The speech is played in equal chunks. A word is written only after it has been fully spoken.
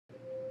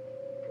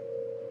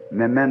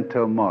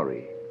memento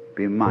mori,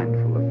 be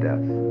mindful of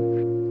death.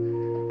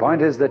 The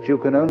point is that you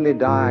can only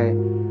die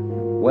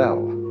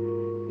well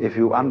if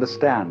you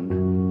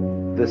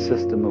understand this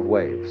system of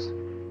waves.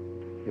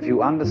 If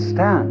you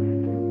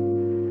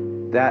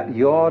understand that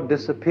your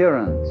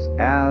disappearance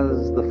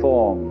as the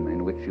form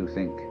in which you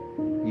think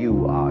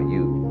you are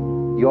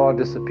you, your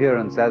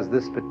disappearance as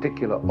this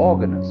particular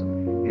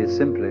organism is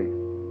simply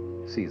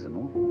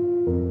seasonal,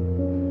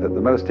 that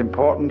the most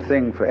important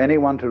thing for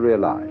anyone to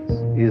realize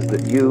is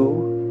that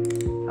you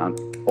and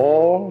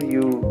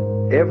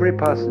every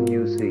person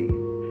you see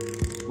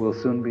will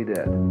soon be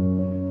dead.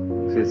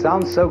 See, it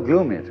sounds so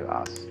gloomy to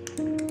us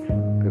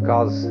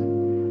because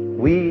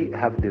we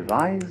have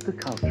devised a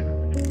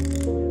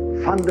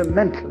culture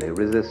fundamentally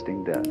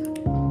resisting death.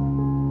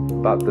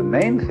 But the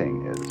main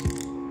thing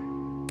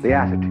is the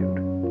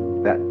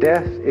attitude that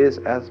death is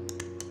as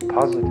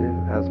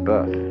positive as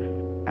birth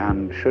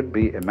and should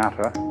be a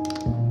matter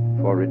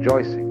for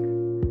rejoicing.